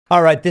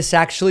All right, this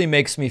actually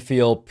makes me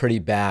feel pretty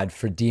bad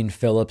for Dean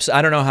Phillips.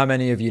 I don't know how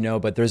many of you know,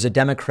 but there's a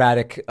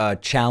Democratic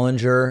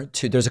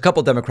there's a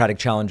couple Democratic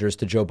challengers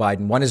to Joe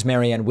Biden. One is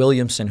Marianne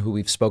Williamson, who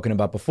we've spoken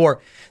about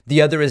before.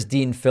 The other is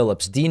Dean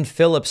Phillips. Dean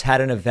Phillips had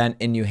an event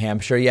in New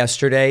Hampshire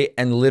yesterday,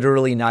 and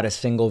literally not a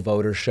single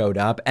voter showed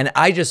up. And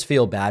I just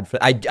feel bad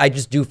I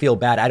just do feel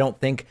bad. I don't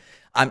think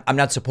I'm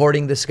not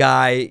supporting this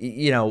guy.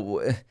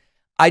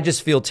 I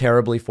just feel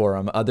terribly for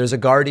him. There's a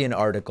Guardian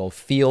article,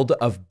 Field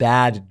of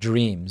Bad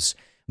Dreams.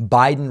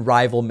 Biden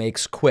rival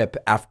makes quip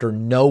after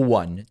no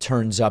one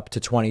turns up to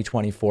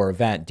 2024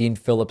 event. Dean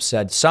Phillips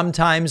said,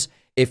 sometimes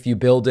if you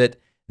build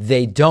it,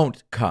 they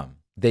don't come.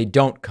 They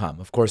don't come.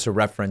 Of course, a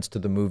reference to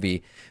the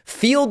movie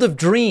Field of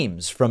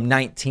Dreams from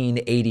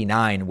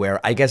 1989, where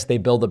I guess they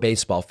build a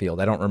baseball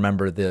field. I don't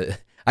remember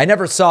I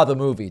never saw the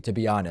movie, to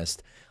be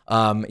honest.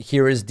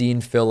 Here is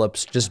Dean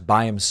Phillips just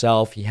by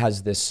himself. He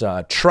has this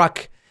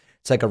truck.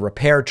 It's like a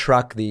repair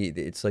truck.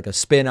 It's like a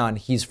spin on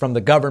he's from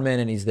the government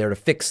and he's there to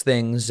fix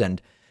things.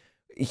 And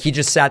he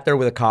just sat there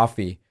with a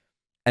coffee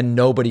and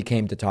nobody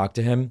came to talk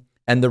to him.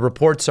 And the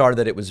reports are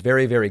that it was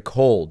very, very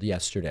cold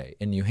yesterday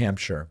in New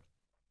Hampshire.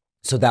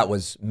 So that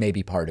was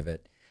maybe part of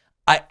it.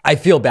 I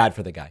feel bad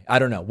for the guy. I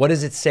don't know. What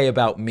does it say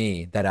about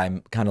me that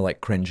I'm kind of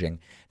like cringing?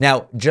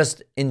 Now,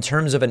 just in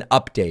terms of an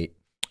update,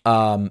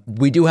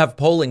 we do have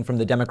polling from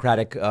the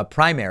Democratic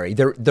primary.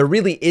 There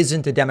really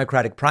isn't a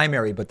Democratic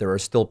primary, but there are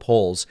still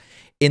polls.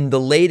 In the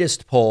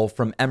latest poll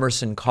from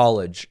Emerson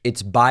College,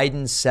 it's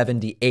Biden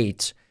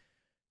 78,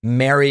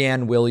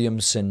 Marianne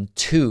Williamson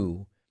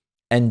 2,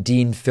 and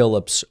Dean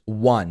Phillips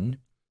 1.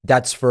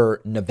 That's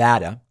for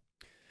Nevada.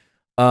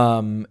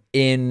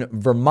 In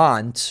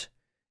Vermont,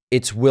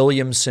 it's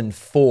Williamson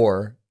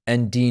 4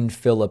 and Dean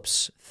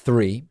Phillips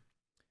 3.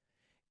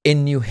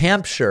 In New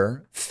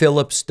Hampshire,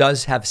 Phillips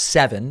does have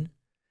 7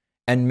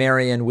 and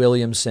Marianne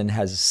Williamson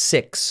has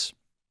 6.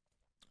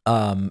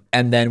 And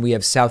then we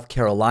have South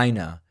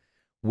Carolina,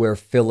 where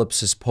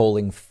Phillips is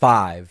polling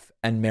 5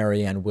 and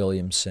Marianne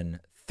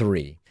Williamson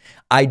 3.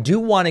 I do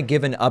want to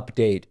give an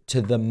update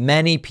to the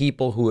many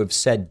people who have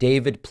said,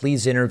 David,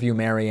 please interview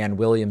Marianne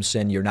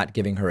Williamson. You're not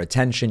giving her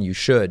attention. You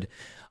should.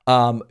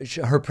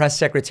 Her press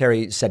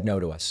secretary said no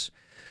to us.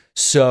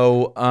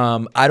 So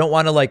I don't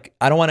want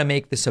to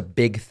make this a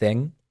big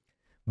thing.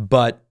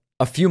 But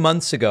a few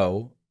months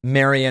ago,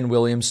 Marianne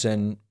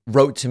Williamson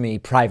wrote to me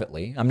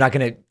privately. I'm not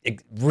going to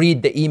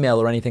read the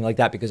email or anything like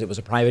that because it was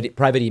a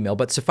private email.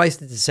 But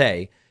suffice it to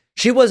say,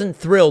 she wasn't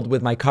thrilled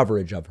with my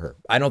coverage of her.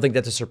 I don't think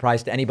that's a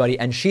surprise to anybody.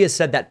 And she has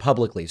said that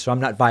publicly. So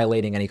I'm not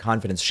violating any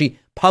confidence. She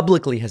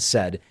publicly has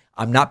said,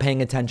 I'm not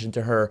paying attention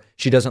to her.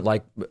 She doesn't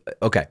like.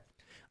 OK.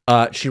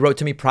 She wrote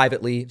to me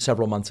privately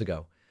several months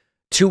ago.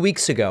 2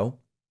 weeks ago,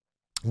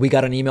 we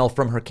got an email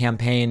from her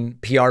campaign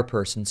PR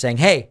person saying,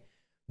 hey,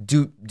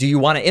 do you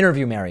want to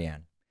interview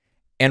Marianne?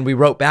 And we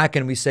wrote back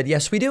and we said,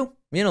 yes, we do.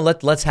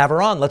 Let's have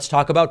her on. Let's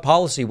talk about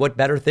policy. What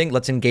better thing?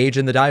 Let's engage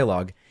in the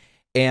dialogue.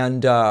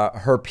 And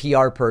her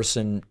PR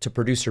person, to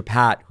producer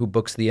Pat, who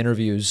books the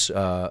interviews,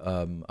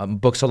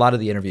 books a lot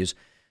of the interviews,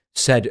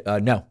 said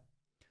no.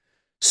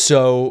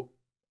 So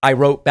I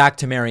wrote back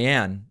to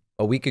Marianne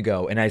a week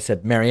ago and I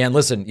said, Marianne,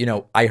 listen,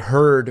 I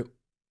heard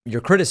your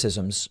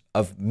criticisms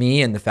of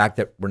me and the fact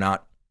that we're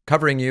not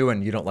covering you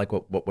and you don't like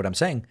what I'm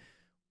saying.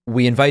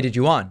 We invited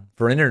you on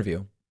for an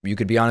interview. You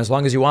could be on as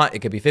long as you want. It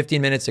could be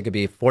 15 minutes. It could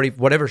be 40,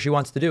 whatever she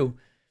wants to do.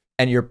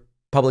 And your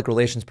public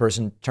relations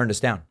person turned us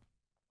down.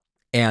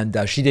 And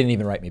she didn't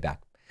even write me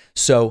back.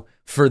 So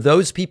for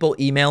those people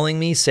emailing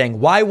me saying,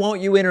 why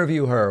won't you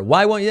interview her?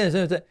 Why won't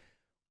you?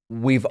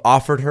 We've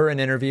offered her an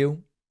interview.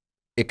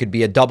 It could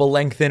be a double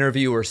length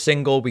interview or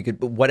single. We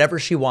could, whatever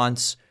she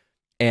wants.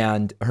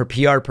 And her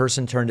PR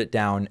person turned it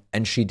down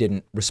and she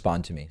didn't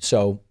respond to me.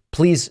 So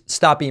please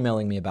stop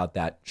emailing me about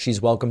that.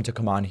 She's welcome to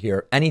come on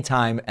here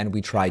anytime, and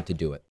we tried to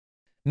do it.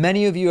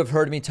 Many of you have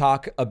heard me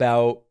talk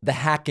about the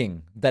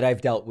hacking that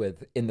I've dealt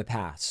with in the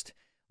past.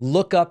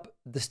 Look up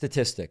the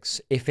statistics.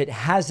 If it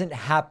hasn't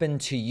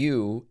happened to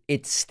you,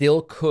 it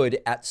still could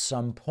at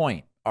some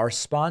point. Our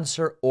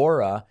sponsor,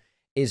 Aura,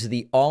 is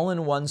the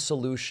all-in-one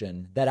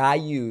solution that I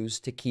use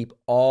to keep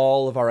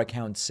all of our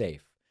accounts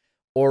safe.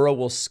 Aura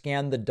will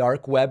scan the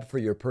dark web for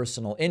your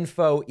personal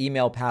info,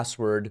 email,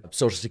 password,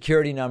 social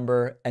security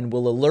number, and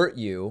will alert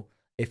you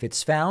if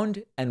it's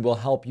found and will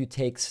help you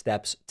take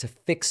steps to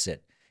fix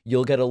it.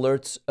 You'll get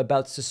alerts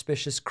about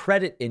suspicious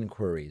credit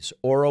inquiries.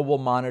 Aura will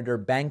monitor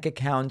bank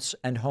accounts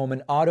and home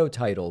and auto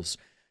titles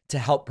to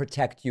help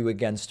protect you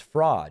against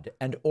fraud.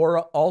 And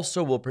Aura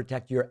also will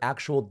protect your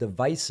actual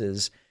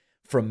devices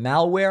from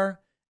malware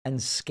and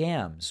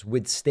scams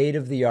with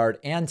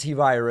state-of-the-art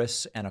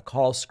antivirus and a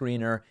call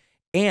screener.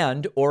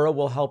 And Aura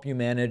will help you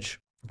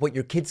manage what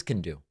your kids can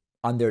do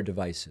on their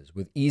devices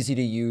with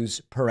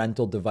easy-to-use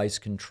parental device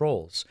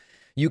controls.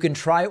 You can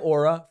try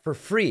Aura for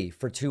free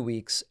for 2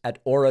 weeks at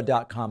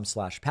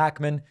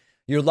aura.com/Pacman.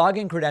 Your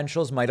login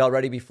credentials might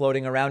already be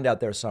floating around out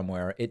there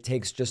somewhere. It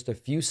takes just a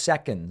few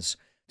seconds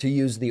to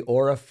use the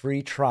Aura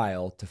free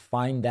trial to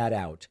find that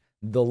out.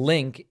 The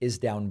link is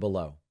down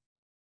below.